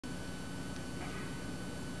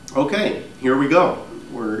Okay, here we go.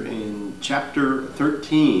 We're in Chapter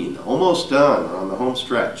 13, almost done on the home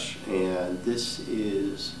stretch, and this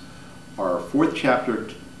is our fourth chapter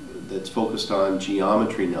that's focused on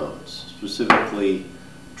geometry nodes, specifically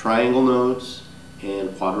triangle nodes and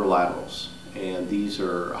quadrilaterals. And these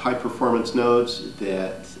are high-performance nodes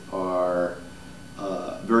that are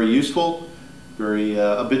very useful,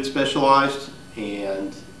 a bit specialized,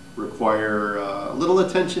 and require little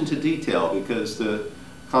attention to detail because the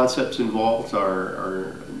concepts involved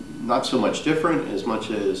are not so much different as much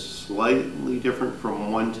as slightly different from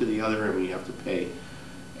one to the other, and we have to pay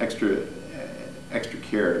extra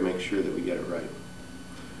care to make sure that we get it right.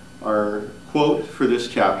 Our quote for this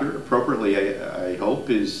chapter, appropriately I hope,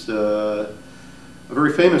 is a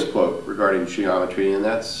very famous quote regarding geometry, and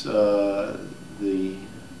that's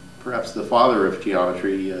perhaps the father of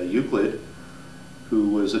geometry, Euclid, who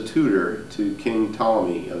was a tutor to King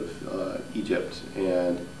Ptolemy of Egypt.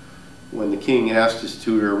 And when the king asked his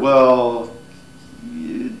tutor, well,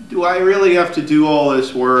 do I really have to do all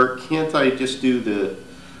this work? Can't I just do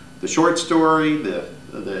the short story,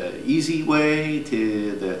 the easy way,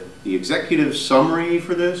 to the executive summary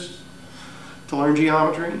for this to learn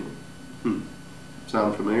geometry?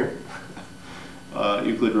 Sound familiar?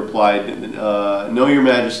 Euclid replied, no, your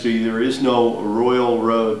majesty, there is no royal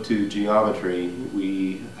road to geometry.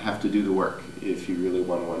 We have to do the work if you really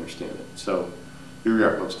want to understand it. So here we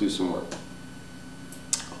are, let's do some work.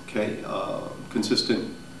 Okay,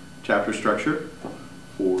 consistent chapter structure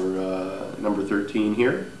for number 13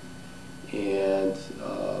 here. And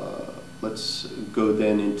let's go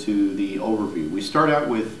then into the overview. We start out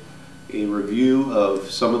with a review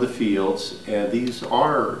of some of the fields, and these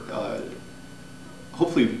are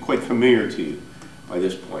hopefully quite familiar to you by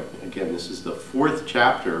this point. Again, this is the fourth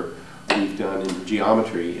chapter we've done in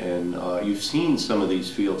geometry, and you've seen some of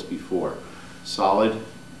these fields before. Solid,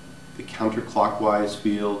 the counterclockwise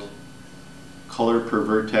field, color per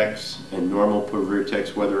vertex, and normal per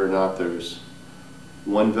vertex, whether or not there's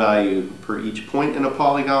one value per each point in a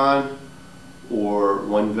polygon, or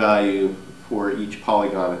one value for each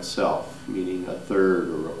polygon itself, meaning a third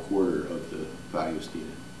or a quarter of the values needed.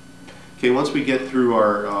 Okay, once we get through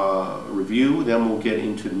our review, then we'll get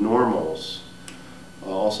into normals,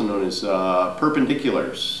 also known as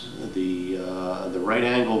perpendiculars, the right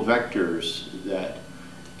angle vectors that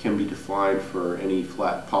can be defined for any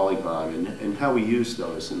flat polygon, and how we use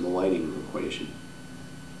those in the lighting equation.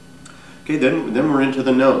 Okay, then we're into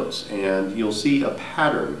the nodes, and you'll see a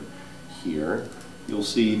pattern here. You'll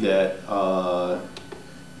see that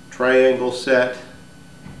triangle set,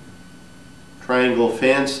 triangle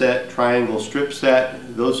fan set, triangle strip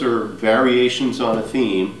set, those are variations on a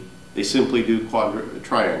theme. They simply do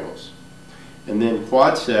triangles. And then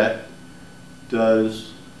quad set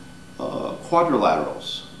does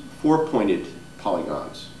quadrilaterals, four-pointed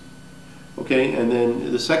polygons. Okay, and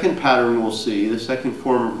then the second pattern we'll see, the second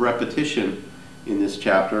form of repetition in this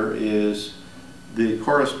chapter, is the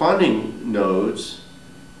corresponding nodes,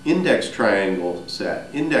 index triangle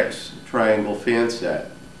set, index triangle fan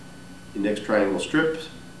set, index triangle strip,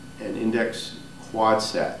 and index quad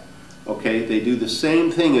set. Okay, they do the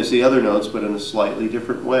same thing as the other nodes, but in a slightly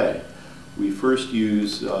different way. We first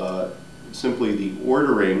use simply the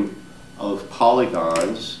ordering of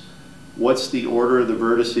polygons. What's the order of the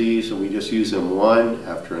vertices? And we just use them one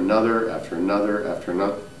after another, after another, after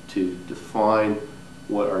another to define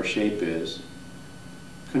what our shape is.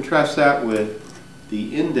 Contrast that with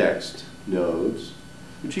the indexed nodes,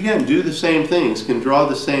 which again do the same things, can draw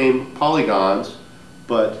the same polygons,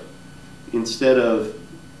 but instead of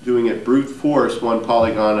doing it brute force one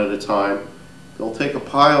polygon at a time, they'll take a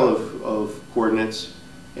pile of coordinates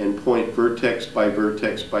and point vertex by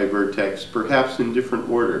vertex by vertex, perhaps in different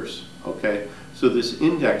orders. Okay, so this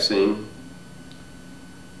indexing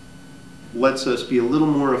lets us be a little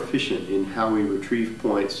more efficient in how we retrieve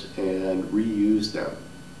points and reuse them.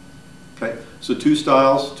 Okay, so two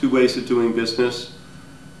styles, two ways of doing business.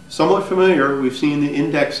 Somewhat familiar, we've seen the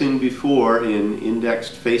indexing before in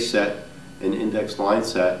indexed face set and indexed line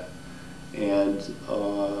set, and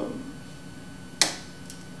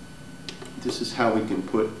this is how we can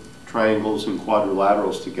put triangles and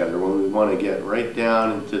quadrilaterals together when we want to get right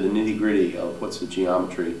down into the nitty-gritty of what's the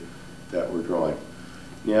geometry that we're drawing.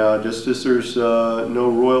 Now, just as there's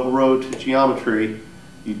no royal road to geometry,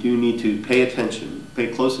 you do need to pay attention, pay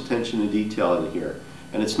close attention to detail in here.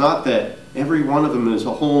 And it's not that every one of them is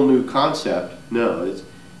a whole new concept. No,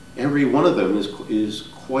 every one of them is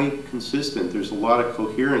quite consistent. There's a lot of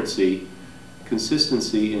coherency,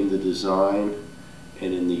 consistency in the design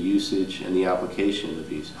and in the usage and the application of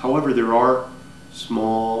these. However, there are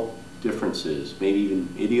small differences, maybe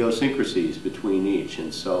even idiosyncrasies between each.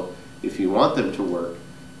 And so if you want them to work,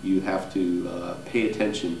 you have to pay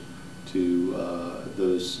attention to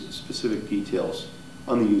those specific details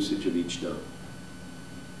on the usage of each node.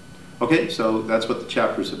 Okay, so that's what the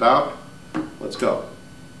chapter is about. Let's go.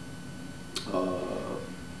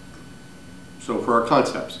 So for our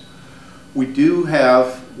concepts, we do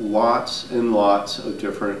have lots and lots of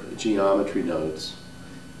different geometry nodes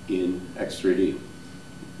in X3D.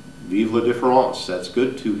 Vive la différence. That's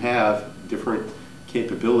good to have different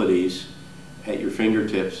capabilities at your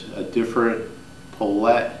fingertips, a different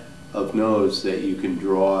palette of nodes that you can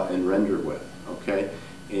draw and render with, okay?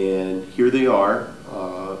 And here they are,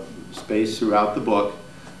 spaced throughout the book,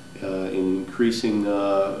 increasing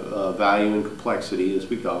value and complexity as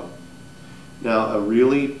we go. Now, a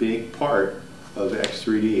really big part of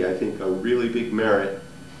X3D, I think a really big merit,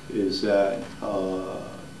 is that the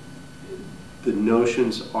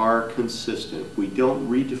notions are consistent. We don't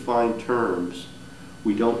redefine terms.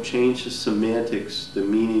 We don't change the semantics, the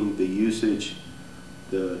meaning, the usage,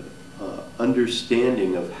 the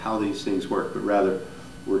understanding of how these things work, but rather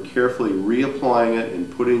we're carefully reapplying it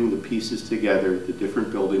and putting the pieces together, the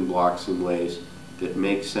different building blocks in ways that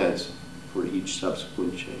make sense for each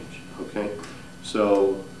subsequent change, okay?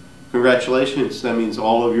 So congratulations, that means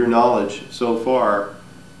all of your knowledge so far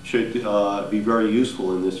should be very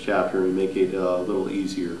useful in this chapter and make it a little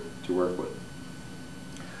easier to work with.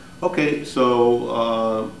 Okay,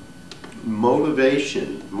 so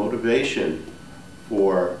motivation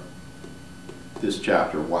for this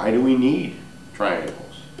chapter. Why do we need triangles?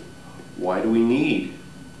 Why do we need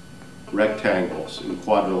rectangles and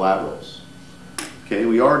quadrilaterals? Okay,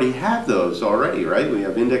 we already have those already, right? We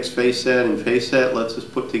have index face set and face set lets us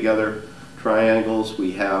put together triangles.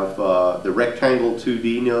 We have the rectangle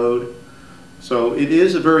 2D node. So it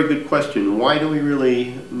is a very good question. Why do we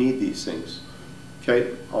really need these things?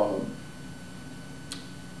 Okay,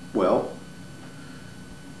 well,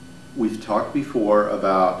 we've talked before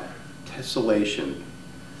about tessellation,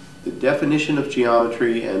 the definition of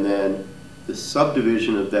geometry and then the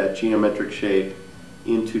subdivision of that geometric shape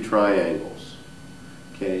into triangles.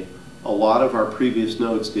 Okay, a lot of our previous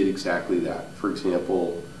nodes did exactly that. For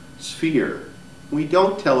example, sphere. We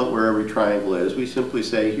don't tell it where every triangle is. We simply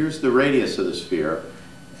say, here's the radius of the sphere,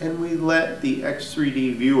 and we let the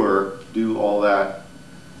X3D viewer do all that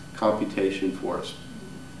computation for us.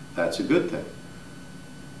 That's a good thing.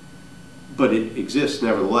 But it exists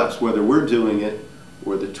nevertheless. Whether we're doing it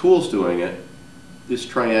or the tool's doing it, this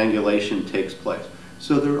triangulation takes place.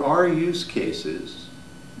 So there are use cases,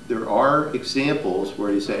 there are examples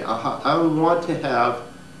where you say, aha, I want to have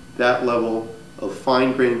that level of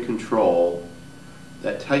fine-grained control,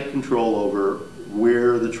 that tight control over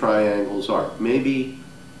where the triangles are. Maybe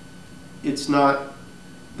it's not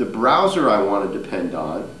the browser I want to depend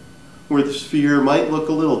on, where the sphere might look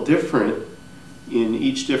a little different in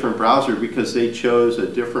each different browser because they chose a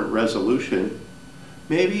different resolution.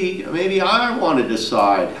 Maybe I want to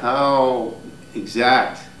decide how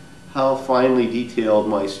exact, how finely detailed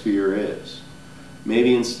my sphere is.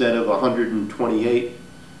 Maybe instead of 128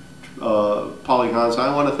 polygons,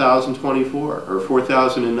 I want 1,024 or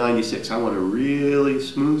 4,096. I want a really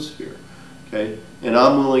smooth sphere, okay? And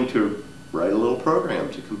I'm willing to write a little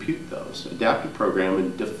program to compute those, adaptive program,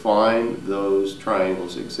 and define those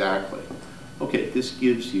triangles exactly. Okay, this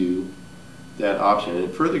gives you that option, and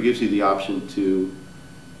it further gives you the option to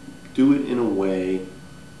do it in a way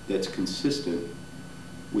that's consistent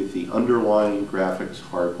with the underlying graphics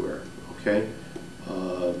hardware, okay?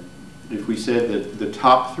 If we said that the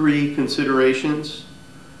top 3 considerations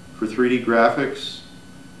for 3D graphics,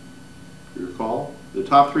 if you recall, the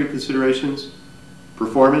top 3 considerations,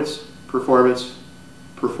 performance, performance,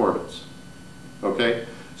 performance, okay?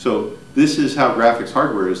 So this is how graphics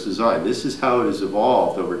hardware is designed. This is how it has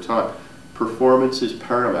evolved over time. Performance is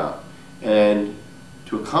paramount. And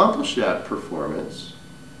to accomplish that performance,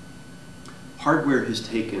 hardware has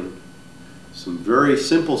taken some very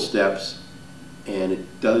simple steps and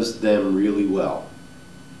it does them really well.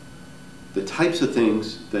 The types of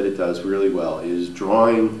things that it does really well is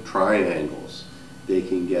drawing triangles. They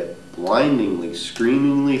can get blindingly,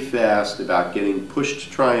 screamingly fast about getting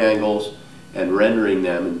pushed triangles and rendering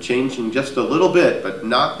them and changing just a little bit, but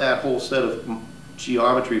not that whole set of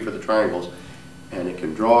geometry for the triangles. And it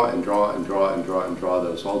can draw and draw and draw and draw and draw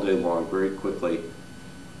those all day long very quickly.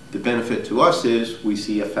 The benefit to us is we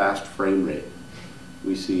see a fast frame rate.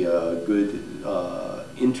 We see a good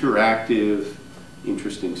interactive,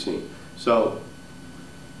 interesting scene. So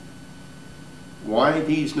why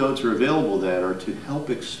these nodes are available then are to help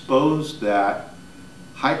expose that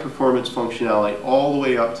high performance functionality all the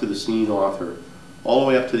way up to the scene author, all the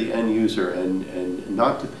way up to the end user, and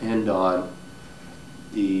not depend on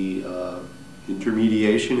the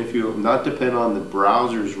intermediation, if you will, not depend on the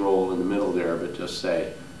browser's role in the middle there, but just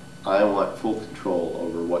say, I want full control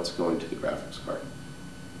over what's going to the graphics card.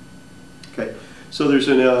 Okay, so there's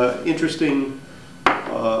an interesting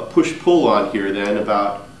push-pull on here then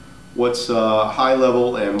about what's high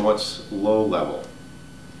level and what's low level.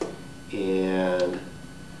 And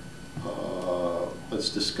let's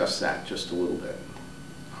discuss that just a little bit.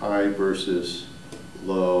 High versus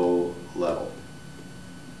low level.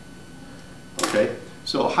 Okay,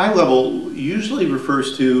 so high level usually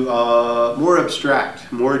refers to more abstract,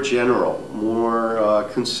 more general, more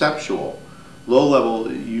conceptual. Low level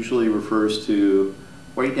usually refers to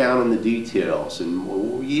way down in the details, and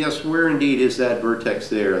well, yes, where indeed is that vertex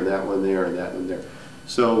there, and that one there, and that one there.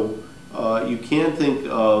 So you can think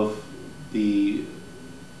of the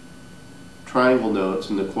triangle nodes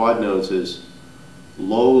and the quad nodes as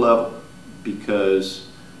low level because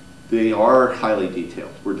they are highly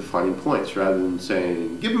detailed. We're defining points rather than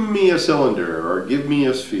saying, give me a cylinder or give me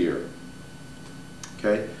a sphere.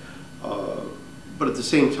 Okay? But at the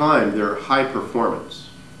same time, they're high performance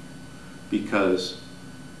because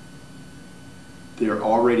they're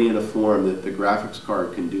already in a form that the graphics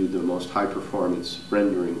card can do the most high performance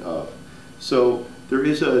rendering of. So there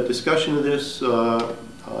is a discussion of this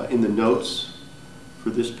in the notes for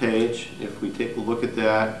this page. If we take a look at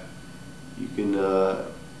that, you can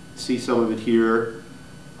see some of it here.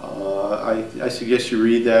 I suggest you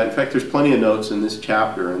read that. In fact, there's plenty of notes in this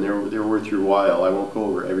chapter, and they're worth your while. I won't go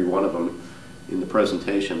over every one of them in the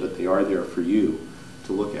presentation, but they are there for you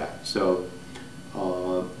to look at. So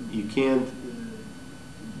you can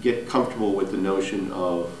get comfortable with the notion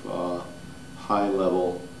of high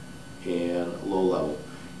level and low level.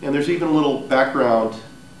 And there's even a little background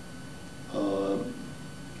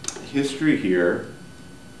history here,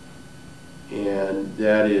 and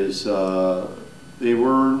that is they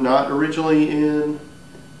were not originally in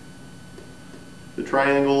the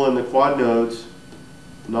triangle and the quad nodes,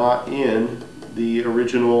 not in the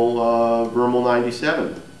original Vermal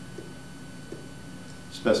 97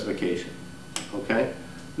 specification. Okay?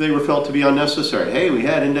 They were felt to be unnecessary. Hey, we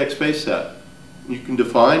had index space set. You can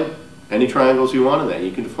define any triangles you want in that.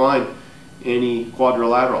 You can define any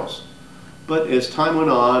quadrilaterals. But as time went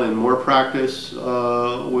on and more practice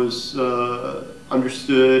was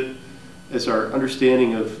understood, as our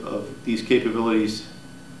understanding of these capabilities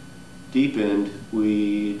deepened,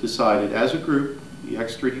 we decided as a group, the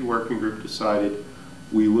X3D working group decided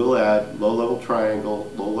we will add low-level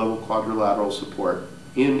triangle, low-level quadrilateral support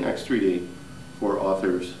in X3D for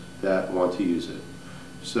authors that want to use it.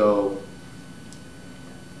 So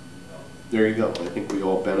there you go. I think we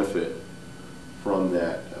all benefit from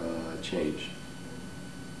that change.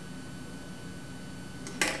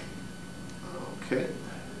 Okay.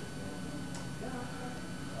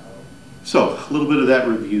 So a little bit of that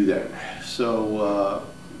review then. So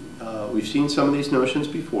we've seen some of these notions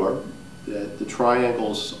before, that the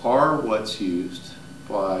triangles are what's used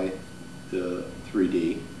by the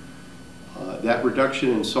 3D. That reduction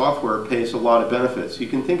in software pays a lot of benefits. You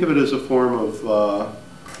can think of it as a form of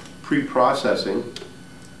pre-processing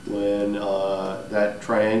when that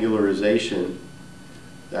triangularization,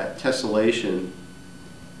 that tessellation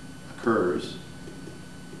occurs,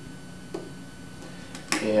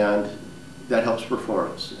 and that helps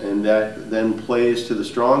performance, and that then plays to the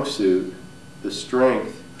strong suit, the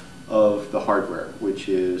strength of the hardware, which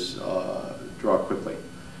is draw quickly.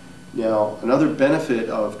 Now, another benefit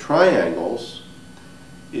of triangles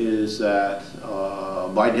is that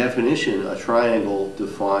by definition a triangle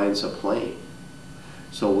defines a plane.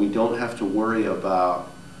 So we don't have to worry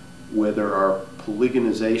about whether our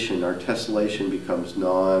polygonization, our tessellation becomes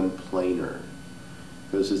non-planar,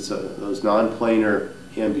 because it's those non-planar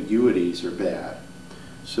ambiguities are bad.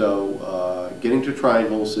 So getting to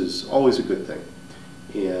triangles is always a good thing,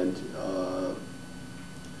 and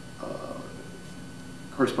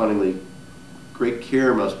correspondingly great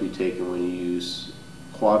care must be taken when you use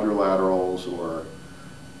quadrilaterals or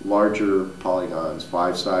larger polygons,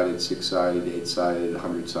 5-sided, 6-sided, 8-sided,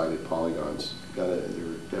 100-sided polygons. There are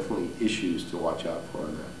definitely issues to watch out for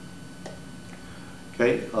on that.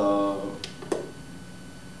 Okay.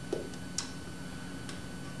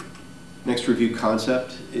 Next review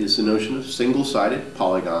concept is the notion of single-sided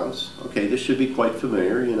polygons. Okay, this should be quite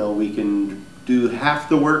familiar. You know, we can do half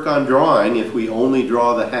the work on drawing if we only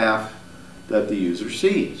draw the half that the user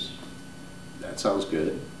sees. That sounds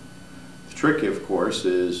good. The trick, of course,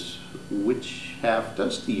 is which half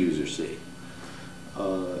does the user see?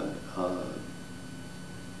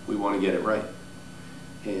 we want to get it right.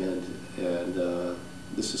 And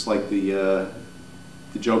this is like the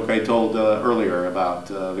joke I told earlier about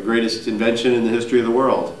the greatest invention in the history of the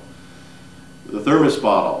world, the thermos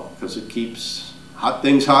bottle, because it keeps hot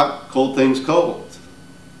things hot, cold things cold,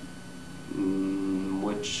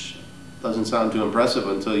 which doesn't sound too impressive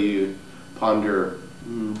until you ponder,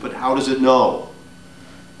 but how does it know?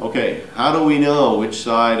 Okay, how do we know which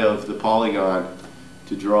side of the polygon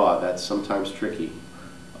to draw? That's sometimes tricky.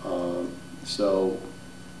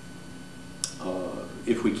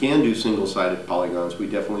 If we can do single-sided polygons, we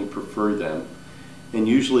definitely prefer them. And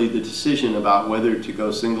usually the decision about whether to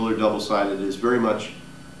go single or double-sided is very much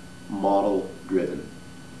model-driven.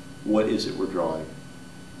 What is it we're drawing?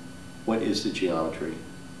 What is the geometry?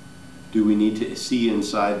 Do we need to see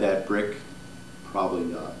inside that brick? Probably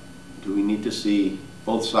not. Do we need to see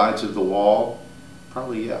both sides of the wall?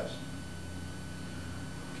 Probably yes.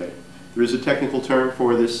 Okay. There is a technical term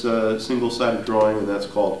for this single-sided drawing, and that's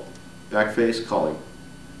called backface culling.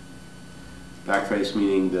 Backface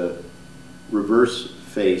meaning the reverse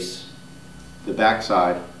face, the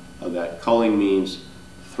backside of that. Culling means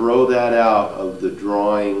throw that out of the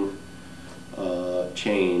drawing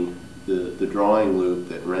chain, the drawing loop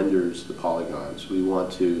that renders the polygons. We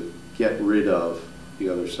want to get rid of the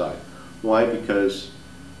other side. Why? Because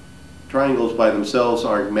triangles by themselves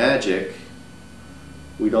aren't magic.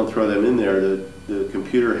 We don't throw them in there. The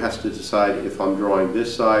computer has to decide if I'm drawing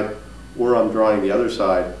this side or I'm drawing the other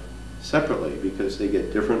side separately, because they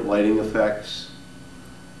get different lighting effects.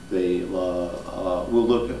 They will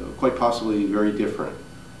look quite possibly very different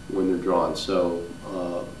when they're drawn. So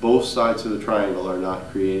both sides of the triangle are not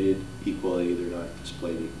created equally, they're not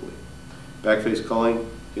displayed equally. Backface culling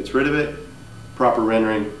gets rid of it. Proper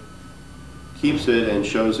rendering keeps it and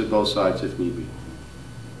shows it both sides if need be.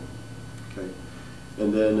 Okay.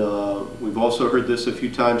 And then we've also heard this a few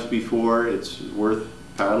times before. It's worth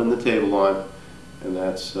pounding the table on, and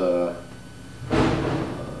that's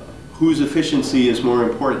whose efficiency is more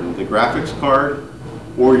important, the graphics card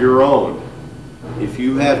or your own? If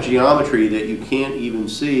you have geometry that you can't even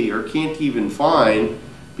see or can't even find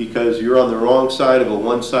because you're on the wrong side of a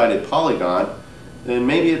one-sided polygon, then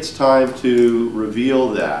maybe it's time to reveal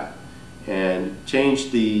that and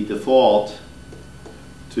change the default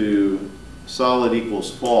to solid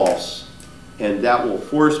equals false, and that will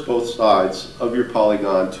force both sides of your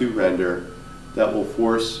polygon to render. That will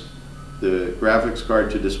force the graphics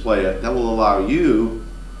card to display it. That will allow you,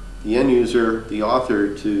 the end user, the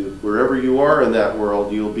author, to, wherever you are in that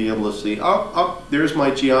world, you'll be able to see, oh, there's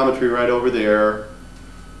my geometry right over there.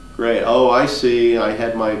 Great. Oh, I see. I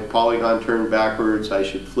had my polygon turned backwards. I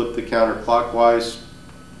should flip the counterclockwise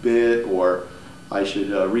bit, or I should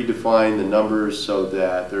redefine the numbers so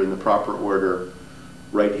that they're in the proper order,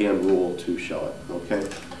 right-hand rule to show it. Okay?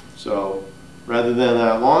 So rather than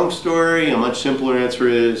that long story, a much simpler answer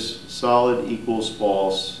is solid equals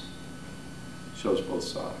false, shows both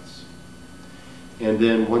sides. And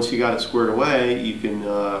then once you got it squared away, you can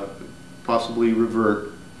possibly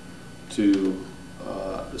revert to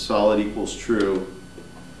the solid equals true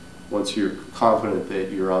once you're confident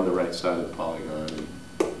that you're on the right side of the polygon and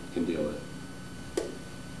can deal with it.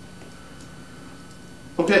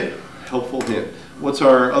 Okay, helpful hint. What's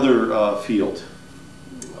our other field?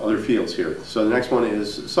 Other fields here. So the next one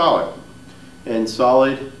is solid. And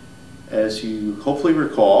solid, as you hopefully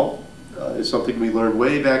recall, is something we learned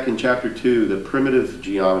way back in Chapter 2, the primitive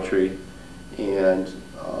geometry. And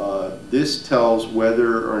this tells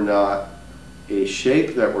whether or not a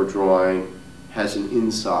shape that we're drawing has an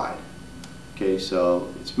inside. Okay,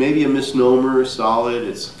 so it's maybe a misnomer, solid.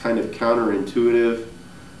 It's kind of counterintuitive.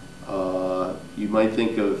 You might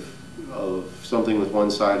think of something with one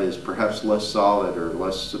side as perhaps less solid or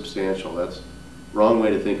less substantial. That's the wrong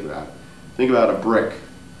way to think about it. Think about a brick.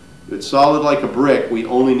 If it's solid like a brick, we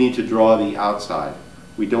only need to draw the outside.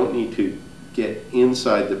 We don't need to get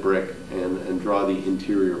inside the brick and draw the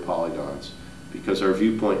interior polygons, because our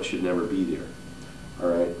viewpoint should never be there. All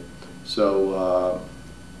right, so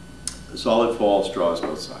solid false draws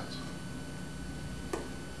both sides.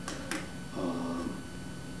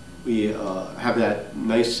 We have that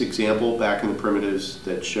nice example back in the primitives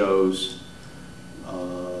that shows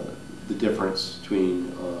the difference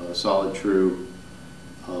between solid true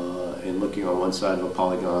and looking on one side of a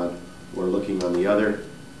polygon or looking on the other.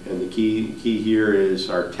 And the key here is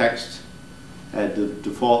our text had the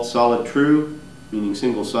default solid true, meaning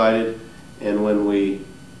single-sided, and when we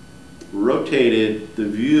rotated the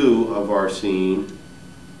view of our scene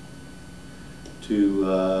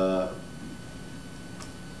to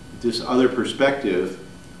this other perspective,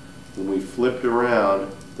 when we flipped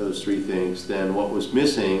around, those three things, then what was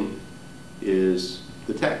missing is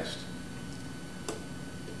the text.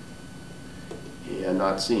 And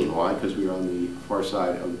not seen. Why? Because we are on the far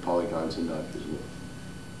side of the polygons and not visible.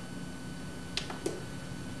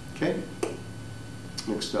 Okay,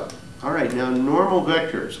 next up. All right, now normal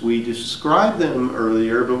vectors. We described them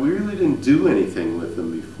earlier, but we really didn't do anything with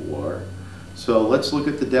them before. So let's look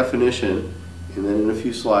at the definition, and then in a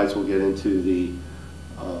few slides we'll get into the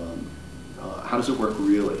how does it work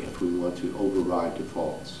really if we want to override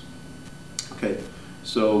defaults. Okay,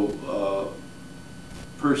 so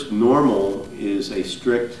first, normal is a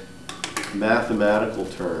strict mathematical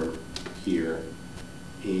term here,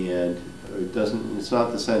 and it's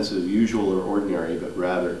not the sense of usual or ordinary, but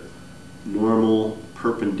rather normal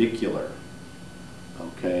perpendicular,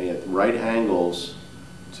 okay, at right angles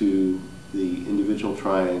to the individual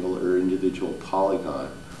triangle or individual polygon.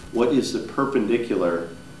 What is the perpendicular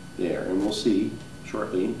there? And we'll see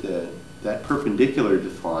shortly that that perpendicular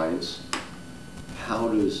defines how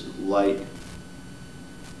does light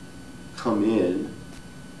come in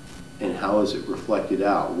and how is it reflected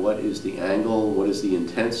out. What is the angle, what is the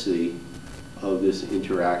intensity of this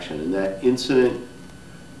interaction? And that incident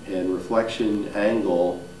and reflection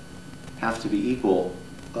angle have to be equal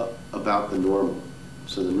about the normal.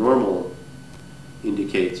 So the normal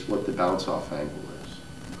indicates what the bounce-off angle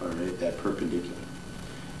is, all right, that perpendicular.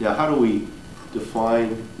 Now, how do we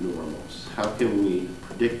define normals? How can we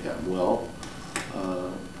predict them? Well,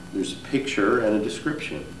 there's a picture and a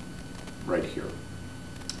description right here.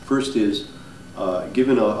 First is,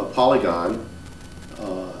 given a polygon,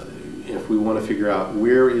 if we want to figure out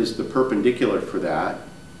where is the perpendicular for that,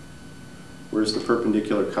 where's the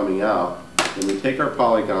perpendicular coming out, and we take our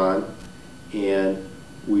polygon and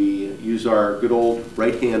we use our good old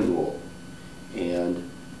right-hand rule. And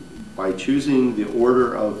by choosing the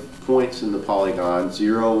order of points in the polygon,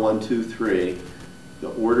 0, 1, 2, 3, the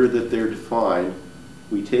order that they're defined,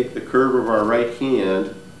 we take the curve of our right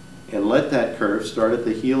hand and let that curve start at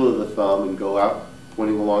the heel of the thumb and go out,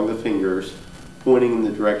 pointing along the fingers, pointing in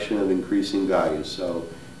the direction of increasing values. So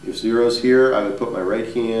if 0 is here, I would put my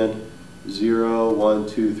right hand, 0, 1,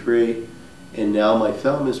 2, 3, and now my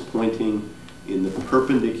thumb is pointing in the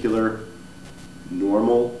perpendicular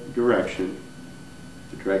normal direction,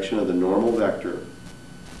 the direction of the normal vector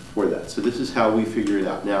for that. So this is how we figure it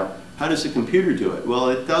out. Now, how does the computer do it? Well,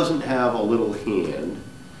 it doesn't have a little hand.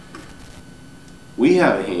 We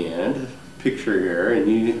have a hand, picture here, and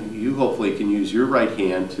you hopefully can use your right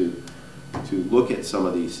hand to look at some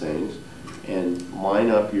of these things and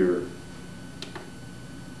line up the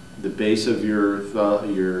base of your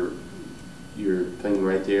thing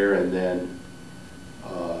right there, and then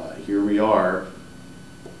here we are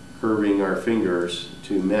curving our fingers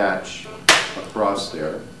to match across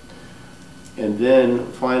there. And then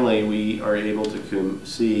finally we are able to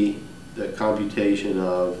see the computation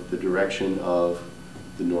of the direction of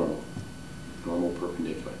the normal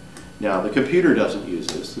perpendicular. Now the computer doesn't use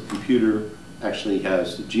this. The computer actually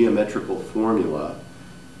has a geometrical formula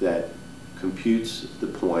that computes the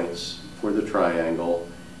points for the triangle,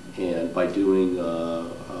 and by doing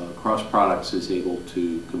cross products is able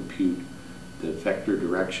to compute the vector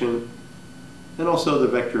direction and also the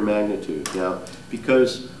vector magnitude. Now,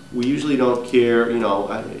 because we usually don't care, you know,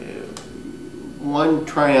 one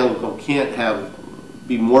triangle can't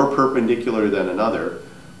be more perpendicular than another,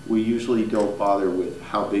 we usually don't bother with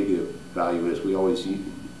how big the value is. We always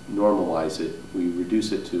normalize it. We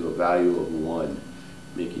reduce it to a value of 1,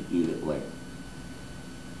 make it unit length.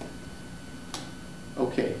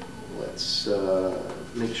 Okay, let's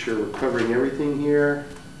make sure we're covering everything here.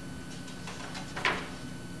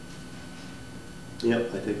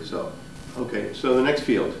 Yep, I think so. Okay, so the next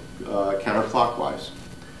field, counterclockwise,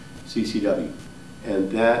 CCW.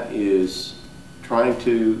 And that is trying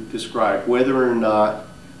to describe whether or not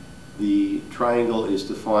the triangle is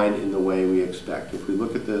defined in the way we expect. If we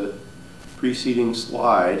look at the preceding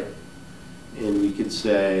slide, and we could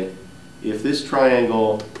say, if this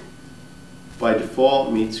triangle by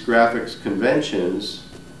default meets graphics conventions,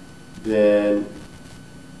 then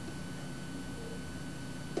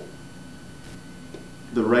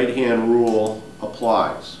the right-hand rule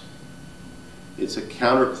applies. It's a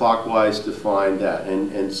counterclockwise defined that.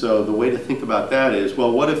 And so the way to think about that is,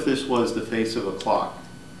 well, what if this was the face of a clock?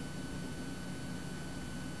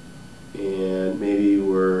 And maybe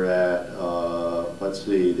we're at, let's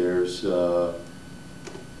see, there's,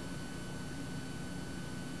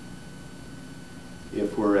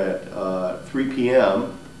 if we're at 3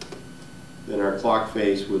 p.m., then our clock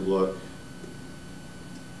face would look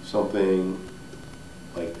something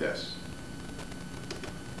like this.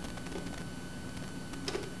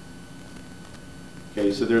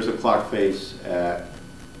 Okay, so there's a clock face at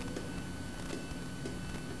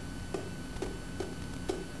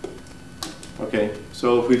okay,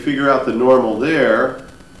 so if we figure out the normal there,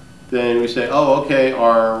 then we say, oh, okay,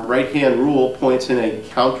 our right-hand rule points in a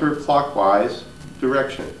counterclockwise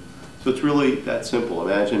direction. So it's really that simple.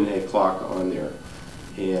 Imagine a clock on there.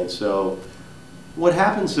 And so what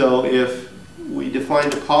happens, though, if we define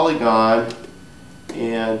a polygon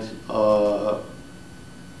and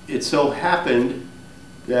it so happened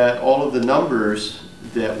that all of the numbers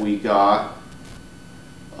that we got,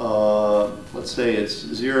 let's say it's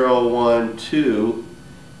 0, 1, 2,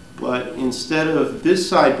 but instead of this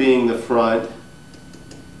side being the front,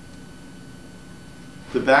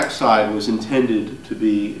 the back side was intended to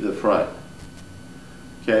be the front.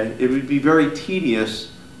 Okay, it would be very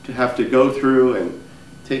tedious to have to go through and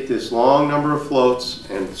take this long number of floats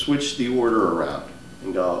and switch the order around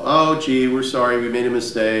and go, oh gee, we're sorry, we made a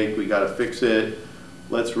mistake, we got to fix it,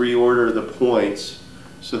 let's reorder the points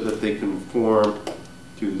so that they conform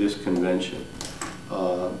to this convention.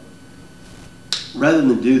 Rather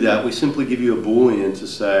than do that, we simply give you a Boolean to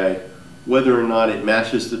say whether or not it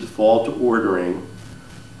matches the default ordering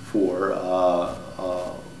for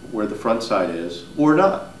where the front side is or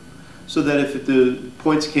not. So that if the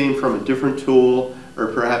points came from a different tool, or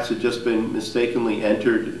perhaps had just been mistakenly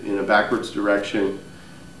entered in a backwards direction,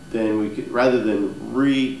 then we could, rather than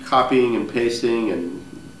re-copying and pasting and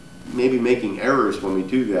maybe making errors when we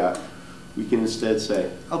do that, we can instead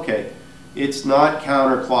say, okay, it's not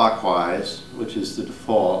counterclockwise, which is the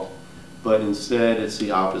default, but instead it's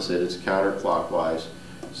the opposite, it's counterclockwise.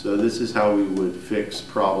 So this is how we would fix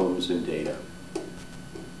problems in data.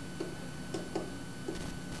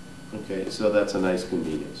 Okay, so that's a nice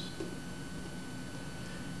convenience.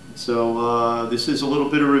 So this is a little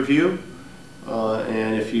bit of review,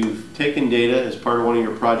 and if you've taken data as part of one of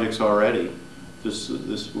your projects already, this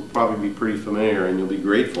will probably be pretty familiar, and you'll be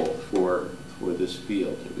grateful for this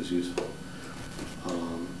field. It was useful.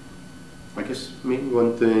 I guess maybe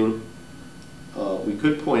one thing we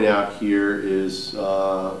could point out here is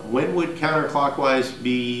when would counterclockwise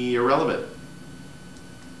be irrelevant?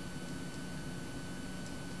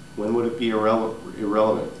 When would it be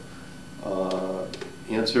irrelevant?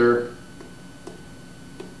 Answer.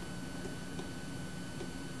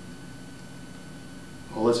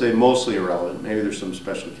 Well, let's say mostly irrelevant. Maybe there's some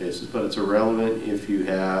special cases, but it's irrelevant if you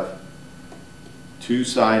have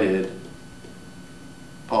two-sided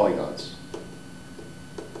polygons.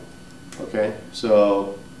 Okay,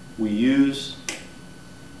 so we use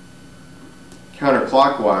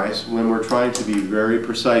counterclockwise when we're trying to be very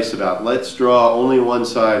precise about let's draw only one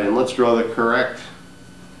side and let's draw the correct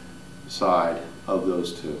side of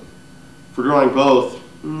those two. If we're drawing both,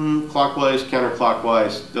 clockwise,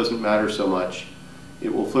 counterclockwise, doesn't matter so much.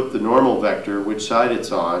 It will flip the normal vector, which side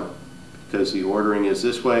it's on, because the ordering is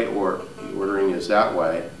this way or the ordering is that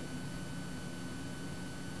way.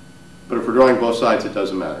 But if we're drawing both sides, it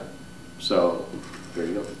doesn't matter. So there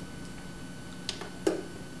you go.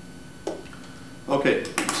 Okay,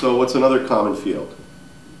 so what's another common field?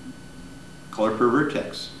 Color per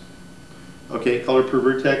vertex. Okay, color per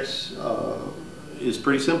vertex is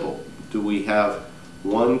pretty simple. Do we have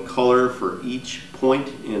one color for each point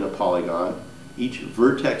in a polygon, each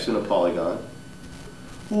vertex in a polygon,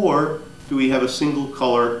 or do we have a single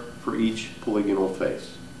color for each polygonal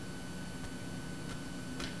face?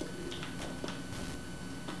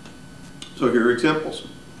 So here are examples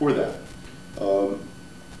for that.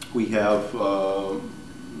 We have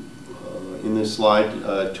in this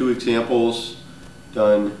slide two examples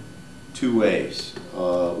done two ways.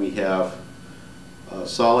 We have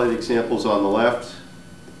solid examples on the left,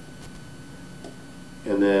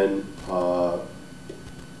 and then well,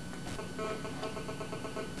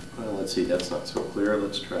 let's see, that's not so clear.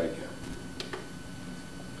 Let's try again.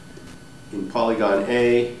 In polygon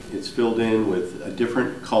A, it's filled in with a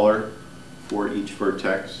different color for each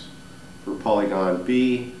vertex. For polygon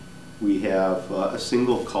B, we have a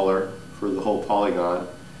single color for the whole polygon.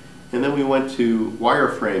 And then we went to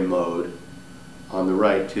wireframe mode on the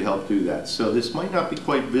right to help do that. So this might not be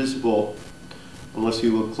quite visible unless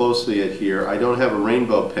you look closely at here. I don't have a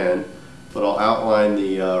rainbow pen, but I'll outline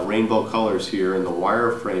the rainbow colors here in the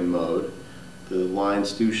wireframe mode. The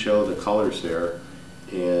lines do show the colors there,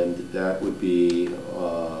 and that would be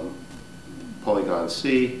polygon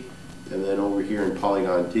C. And then over here in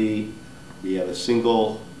polygon D, we have a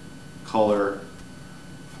single color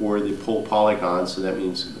for the whole polygon, so that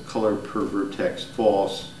means the color per vertex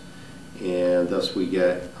false, and thus we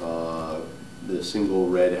get the single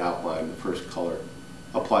red outline. The first color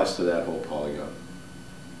applies to that whole polygon.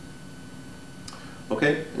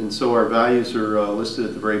 Okay, and so our values are listed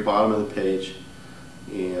at the very bottom of the page,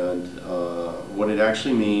 and what it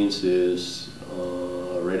actually means is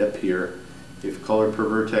right up here, if color per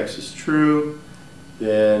vertex is true,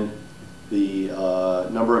 then the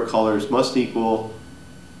number of colors must equal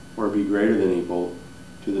or be greater than equal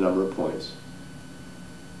to the number of points.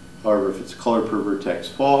 However, if it's color per vertex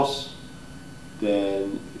false,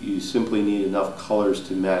 then you simply need enough colors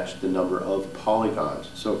to match the number of polygons.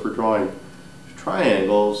 So if we're drawing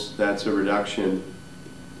triangles, that's a reduction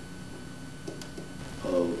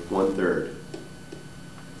of 1/3.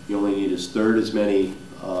 You only need a third as many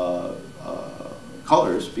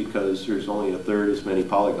colors because there's only a third as many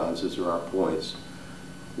polygons as there are points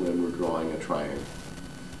when we're drawing a triangle.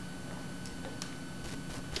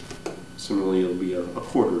 Similarly, it'll be a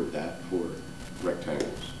quarter of that for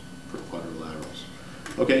rectangles, for quadrilaterals.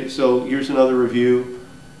 Okay, so here's another review.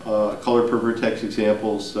 Color per vertex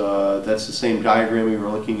examples. That's the same diagram we were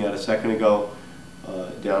looking at a second ago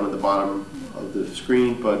down at the bottom of the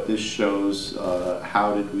screen, but this shows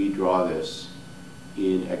how did we draw this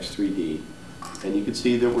in X3D. And you can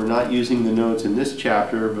see that we're not using the nodes in this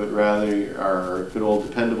chapter, but rather our good old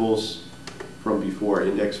dependables from before,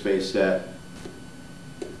 index face set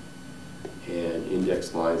and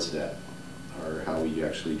index line set are how we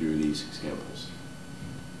actually drew these examples.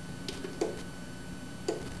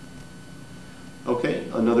 Okay,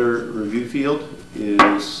 another review field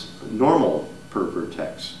is normal per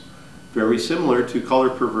vertex. Very similar to color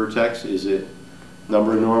per vertex. Is it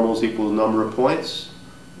number of normals equal to number of points,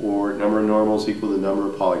 or number of normals equal to number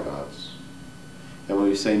of polygons? And when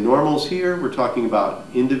we say normals here, we're talking about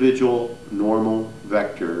individual normal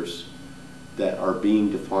vectors that are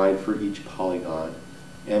being defined for each polygon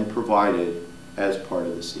and provided as part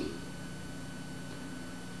of the scene.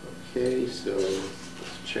 Okay, so let's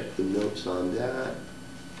check the notes on that.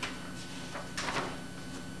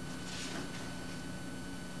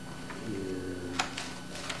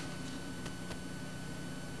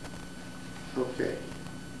 Okay,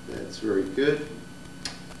 that's very good.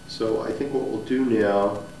 So I think what we'll do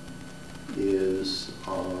now is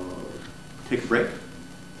take a break.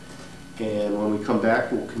 And when we come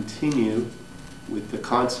back, we'll continue with the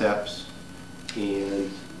concepts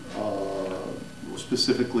and we'll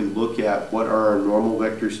specifically look at what are our normal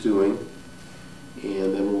vectors doing,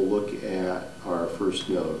 and then we'll look at our first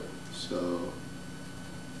node. So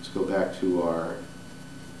let's go back to our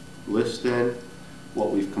list then.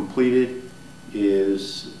 What we've completed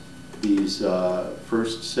is these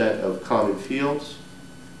first set of common fields.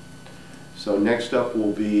 So next up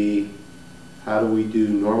will be how do we do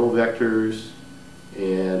normal vectors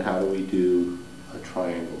and how do we do a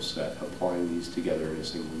triangle set, applying these together in a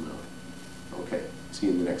single node. Okay, see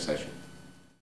you in the next session.